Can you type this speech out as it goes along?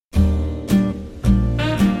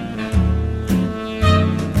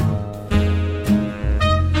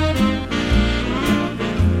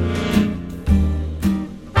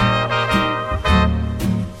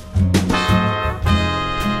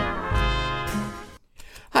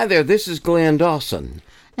Hi there, this is Glenn Dawson.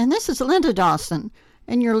 And this is Linda Dawson,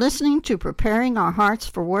 and you're listening to Preparing Our Hearts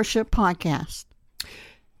for Worship podcast.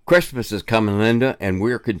 Christmas is coming, Linda, and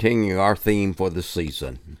we're continuing our theme for the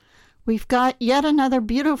season. We've got yet another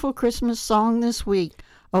beautiful Christmas song this week,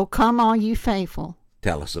 "O Come All Ye Faithful."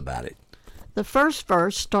 Tell us about it. The first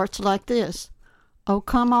verse starts like this: "O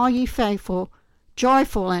come all ye faithful,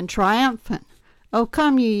 joyful and triumphant. O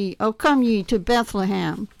come ye to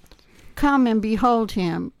Bethlehem. Come and behold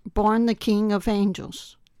him, born the King of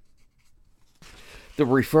angels." The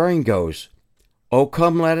refrain goes, "O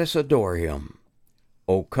come, let us adore him.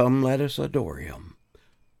 O come, let us adore him.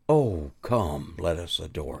 O come, let us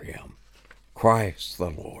adore him. Christ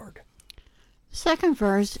the Lord." Second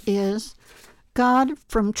verse is, "God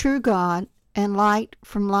from true God, and light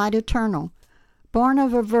from light eternal. Born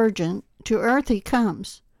of a virgin, to earth he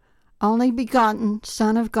comes, only begotten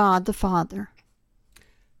Son of God the Father."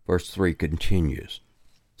 Verse 3 continues,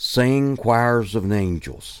 "Sing, choirs of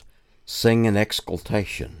angels, sing in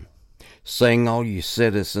exultation. Sing, all you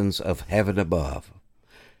citizens of heaven above.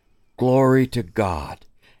 Glory to God,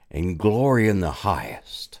 and glory in the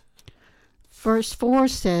highest." Verse 4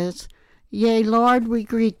 says, "Yea, Lord, we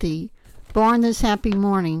greet thee, born this happy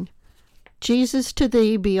morning. Jesus, to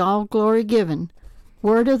thee be all glory given,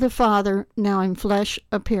 Word of the Father, now in flesh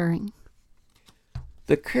appearing."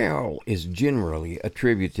 The carol is generally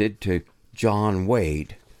attributed to John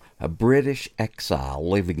Wade, a British exile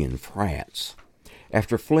living in France.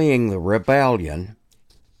 After fleeing the rebellion,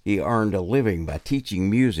 he earned a living by teaching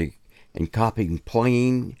music and copying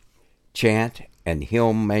plain, chant, and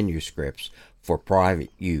hymn manuscripts for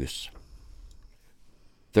private use.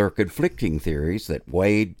 There are conflicting theories that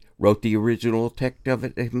Wade wrote the original text of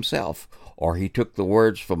it himself, or he took the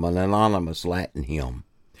words from an anonymous Latin hymn,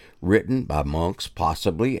 written by monks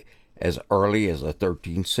possibly as early as the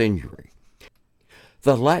 13th century.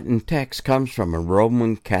 The Latin text comes from a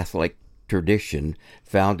Roman Catholic tradition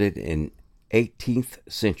founded in 18th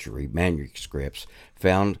century manuscripts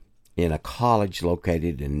found in a college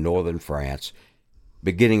located in northern France,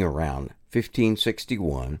 beginning around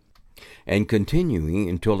 1561 and continuing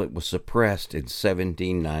until it was suppressed in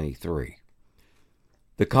 1793.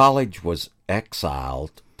 The college was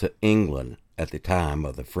exiled to England at the time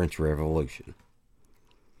of the French Revolution.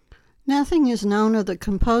 Nothing is known of the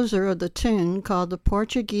composer of the tune called the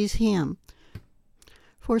Portuguese Hymn.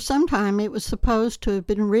 For some time it was supposed to have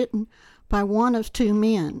been written by one of two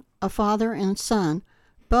men, a father and son,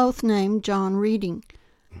 both named John Reading.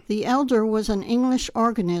 The elder was an English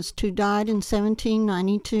organist who died in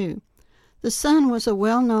 1792. The son was a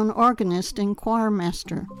well-known organist and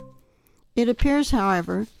choirmaster. It appears,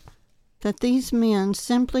 however, that these men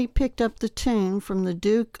simply picked up the tune from the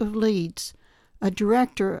Duke of Leeds, a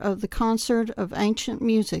director of the Concert of Ancient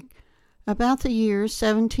Music, about the year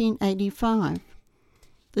 1785.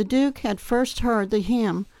 The Duke had first heard the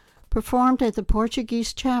hymn performed at the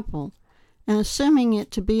Portuguese chapel, and assuming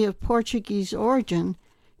it to be of Portuguese origin,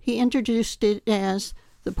 he introduced it as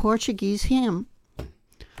the Portuguese Hymn.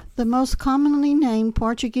 The most commonly named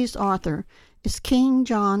Portuguese author is King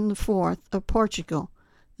John IV of Portugal,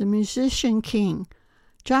 the musician king.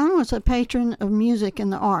 John was a patron of music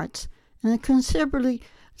and the arts, and a considerably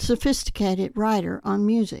sophisticated writer on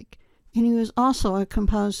music, and he was also a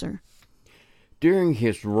composer. During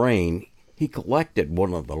his reign, he collected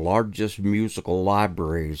one of the largest musical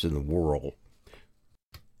libraries in the world.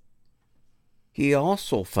 He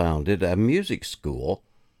also founded a music school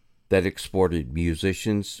that exported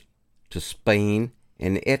musicians to Spain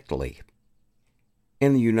and Italy.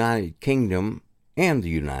 In the United Kingdom and the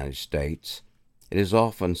United States, it is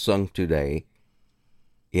often sung today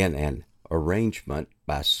in an arrangement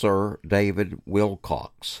by Sir David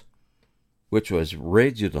Willcocks, which was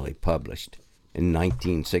originally published in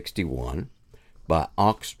 1961 by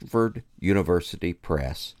Oxford University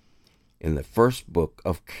Press in the first book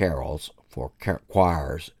of carols for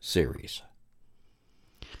choirs series.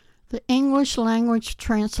 The English language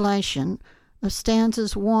translation of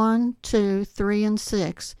stanzas 1, 2, 3, and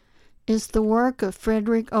 6 is the work of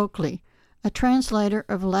Frederick Oakley, a translator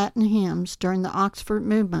of Latin hymns during the Oxford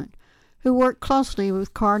movement, who worked closely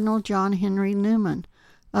with Cardinal John Henry Newman,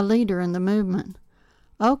 a leader in the movement.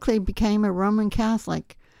 Oakley became a Roman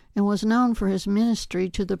Catholic and was known for his ministry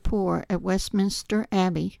to the poor at Westminster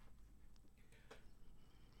Abbey.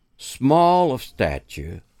 Small of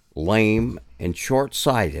stature, lame, and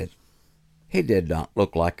short-sighted, he did not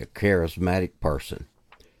look like a charismatic person,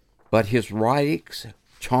 but his writings,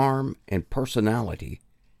 charm, and personality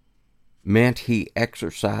meant he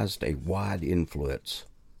exercised a wide influence.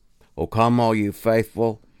 O Come All You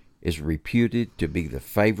Faithful is reputed to be the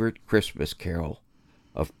favorite Christmas carol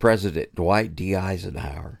of President Dwight D.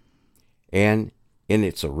 Eisenhower, and in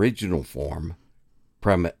its original form,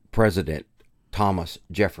 President Thomas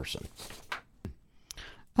Jefferson.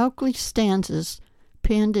 Oakley's stanzas,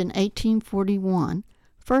 penned in 1841,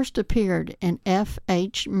 first appeared in F.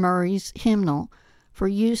 H. Murray's hymnal for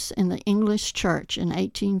use in the English Church in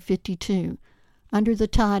 1852, under the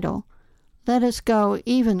title, "Let us go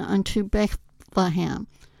even unto Bethlehem,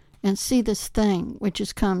 and see this thing which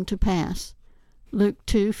is come to pass." Luke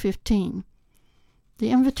 2:15.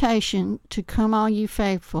 The invitation to "Come all ye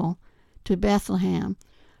faithful" to Bethlehem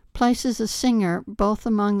places a singer both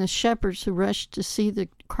among the shepherds who rushed to see the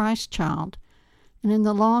Christ child and in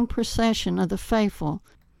the long procession of the faithful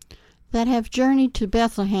that have journeyed to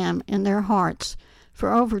Bethlehem in their hearts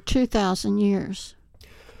for over 2,000 years.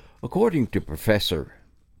 According to Professor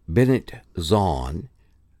Bennett Zahn,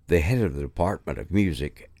 the head of the Department of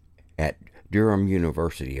Music at Durham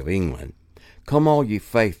University of England, "Come All Ye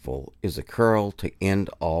Faithful" is a carol to end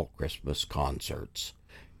all Christmas concerts.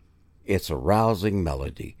 It's a rousing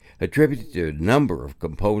melody attributed to a number of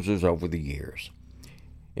composers over the years,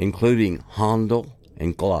 including Handel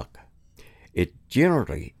and Gluck. It's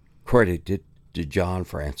generally credited to John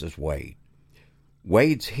Francis Wade.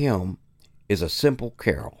 Wade's hymn is a simple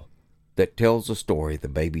carol that tells the story of the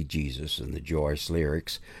baby Jesus and the joyous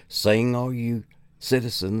lyrics, "Sing all you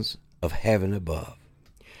citizens of heaven above."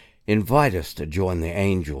 Invite us to join the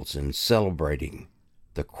angels in celebrating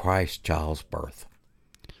the Christ child's birth.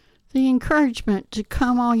 The encouragement to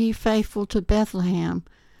 "Come all ye faithful to Bethlehem"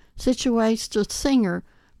 situates the singer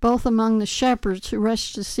both among the shepherds who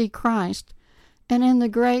rushed to see Christ and in the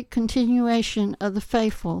great continuation of the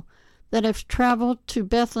faithful that have traveled to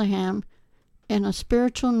Bethlehem in a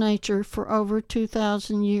spiritual nature for over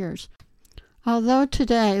 2,000 years. Although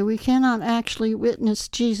today we cannot actually witness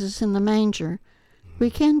Jesus in the manger, we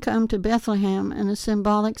can come to Bethlehem in a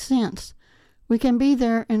symbolic sense. We can be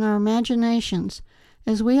there in our imaginations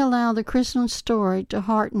as we allow the Christmas story to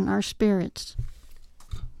hearten our spirits.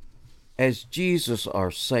 As Jesus,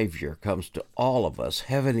 our Savior, comes to all of us,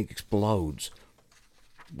 heaven explodes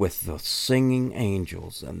with the singing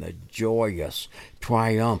angels and the joyous,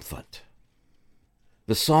 triumphant.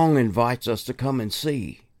 The song invites us to come and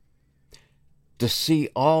see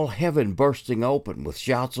all heaven bursting open with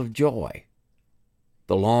shouts of joy.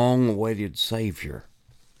 The long-awaited Savior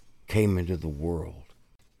came into the world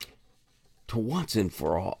to once and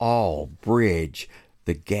for all bridge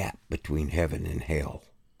the gap between heaven and hell.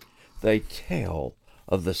 They tell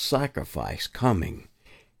of the sacrifice coming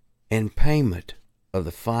and payment of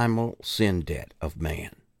the final sin debt of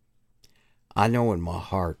man. I know in my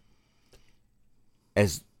heart,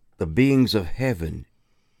 as the beings of heaven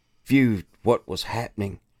viewed what was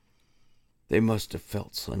happening, they must have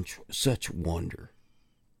felt such wonder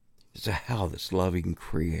as to how this loving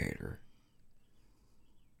Creator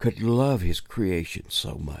could love his creation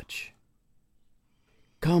so much.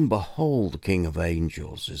 "Come behold the King of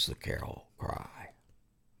Angels" is the carol cry.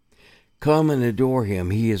 Come and adore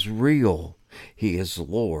him. He is real. He is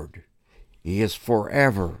Lord. He is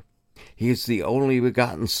forever. He is the only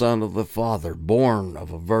begotten Son of the Father, born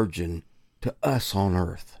of a virgin to us on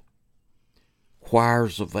earth.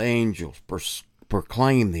 Choirs of angels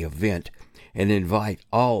proclaim the event and invite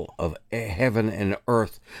all of heaven and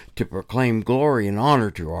earth to proclaim glory and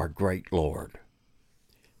honor to our great Lord.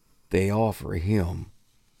 They offer him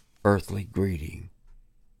earthly greeting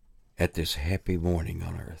at this happy morning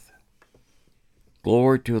on earth.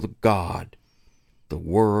 Glory to the God, the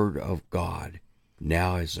Word of God,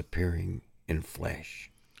 now is appearing in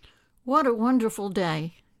flesh. What a wonderful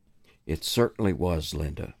day. It certainly was,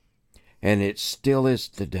 Linda, and it still is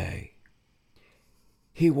today.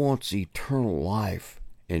 He wants eternal life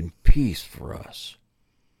and peace for us.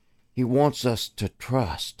 He wants us to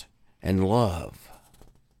trust and love.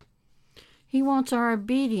 He wants our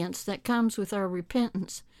obedience that comes with our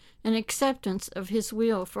repentance and acceptance of his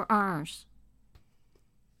will for ours.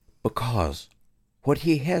 Because what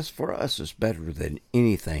he has for us is better than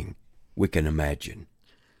anything we can imagine.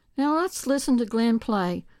 Now let's listen to Glenn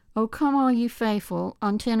play "O Come All Ye Faithful"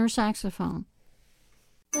 on tenor saxophone.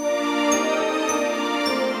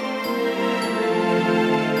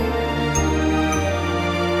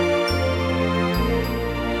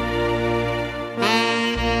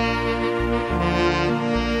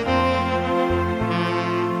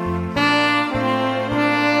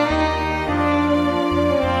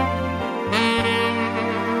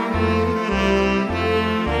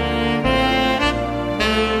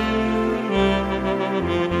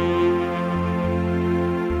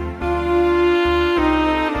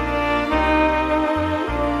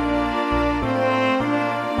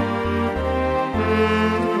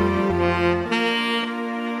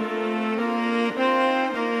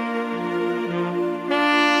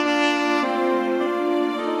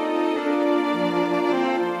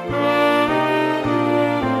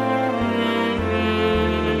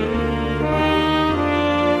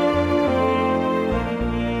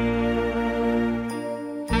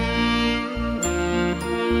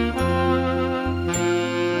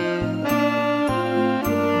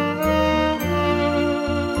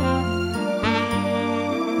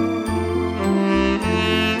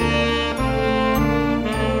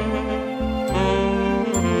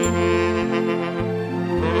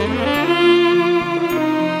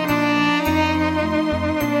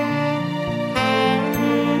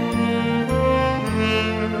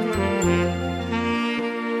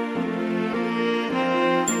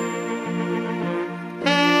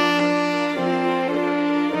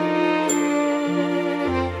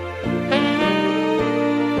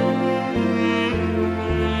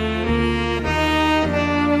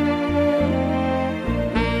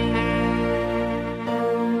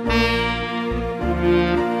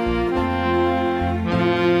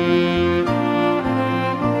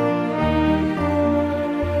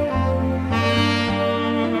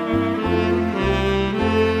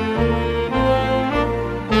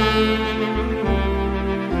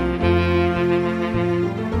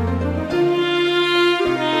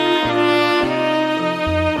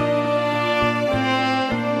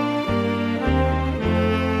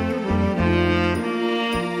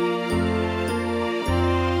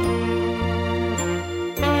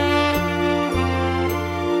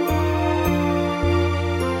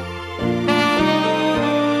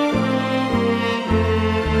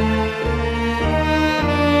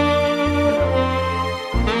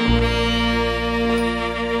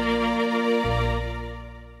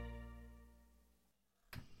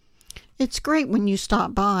 great when you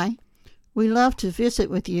stop by. We love to visit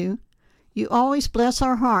with you. You always bless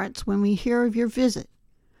our hearts when we hear of your visit.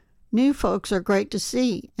 New folks are great to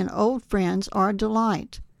see, and old friends are a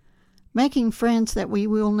delight. Making friends that we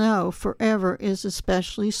will know forever is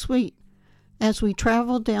especially sweet. As we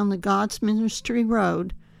travel down the God's Ministry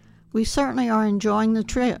Road, we certainly are enjoying the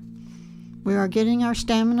trip. We are getting our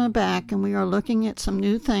stamina back, and we are looking at some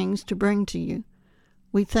new things to bring to you.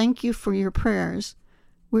 We thank you for your prayers.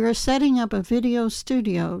 We are setting up a video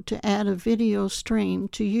studio to add a video stream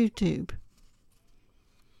to YouTube.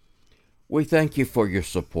 We thank you for your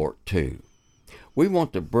support, too. We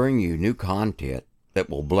want to bring you new content that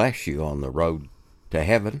will bless you on the road to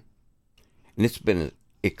heaven, and it's been an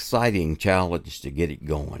exciting challenge to get it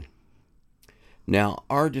going. Now,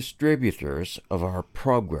 our distributors of our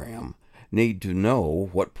program need to know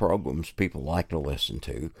what programs people like to listen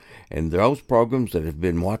to, and those programs that have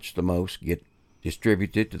been watched the most get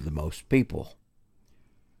distributed to the most people.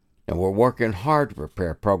 And we're working hard to prepare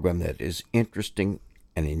a program that is interesting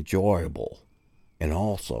and enjoyable, and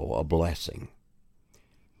also a blessing.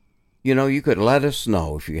 You know, you could let us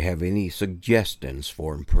know if you have any suggestions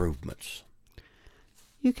for improvements.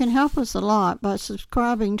 You can help us a lot by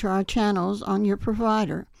subscribing to our channels on your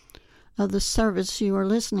provider of the service you are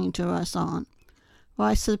listening to us on.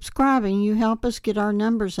 By subscribing, you help us get our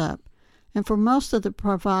numbers up, and for most of the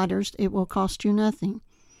providers, it will cost you nothing.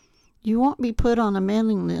 You won't be put on a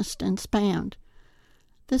mailing list and spammed.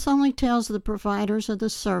 This only tells the providers of the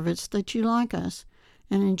service that you like us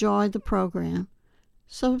and enjoy the program.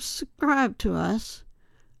 So subscribe to us.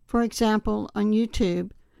 For example, on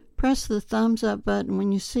YouTube, press the thumbs up button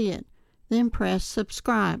when you see it, then press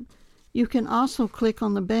subscribe. You can also click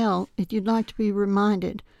on the bell if you'd like to be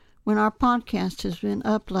reminded when our podcast has been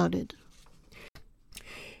uploaded.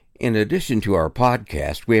 In addition to our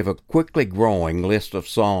podcast, we have a quickly growing list of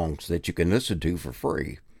songs that you can listen to for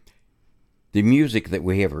free. The music that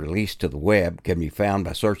we have released to the web can be found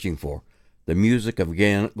by searching for The Music of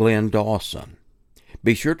Glenn Dawson.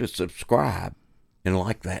 Be sure to subscribe and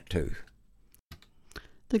like that too.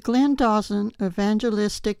 The Glenn Dawson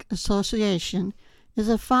Evangelistic Association is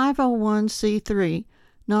a 501c3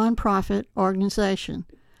 nonprofit organization.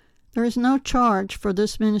 There is no charge for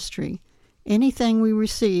this ministry. Anything we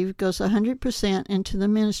receive goes 100% into the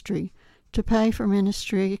ministry to pay for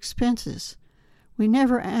ministry expenses. We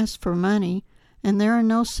never ask for money, and there are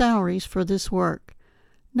no salaries for this work.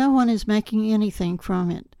 No one is making anything from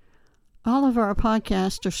it. All of our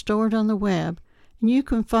podcasts are stored on the web, and you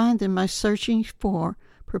can find them by searching for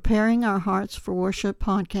Preparing Our Hearts for Worship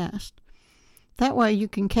podcast. That way you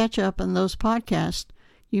can catch up on those podcasts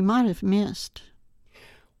you might have missed.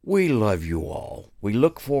 We love you all. We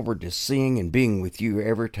look forward to seeing and being with you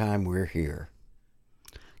every time we're here.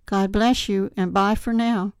 God bless you, and bye for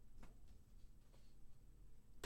now.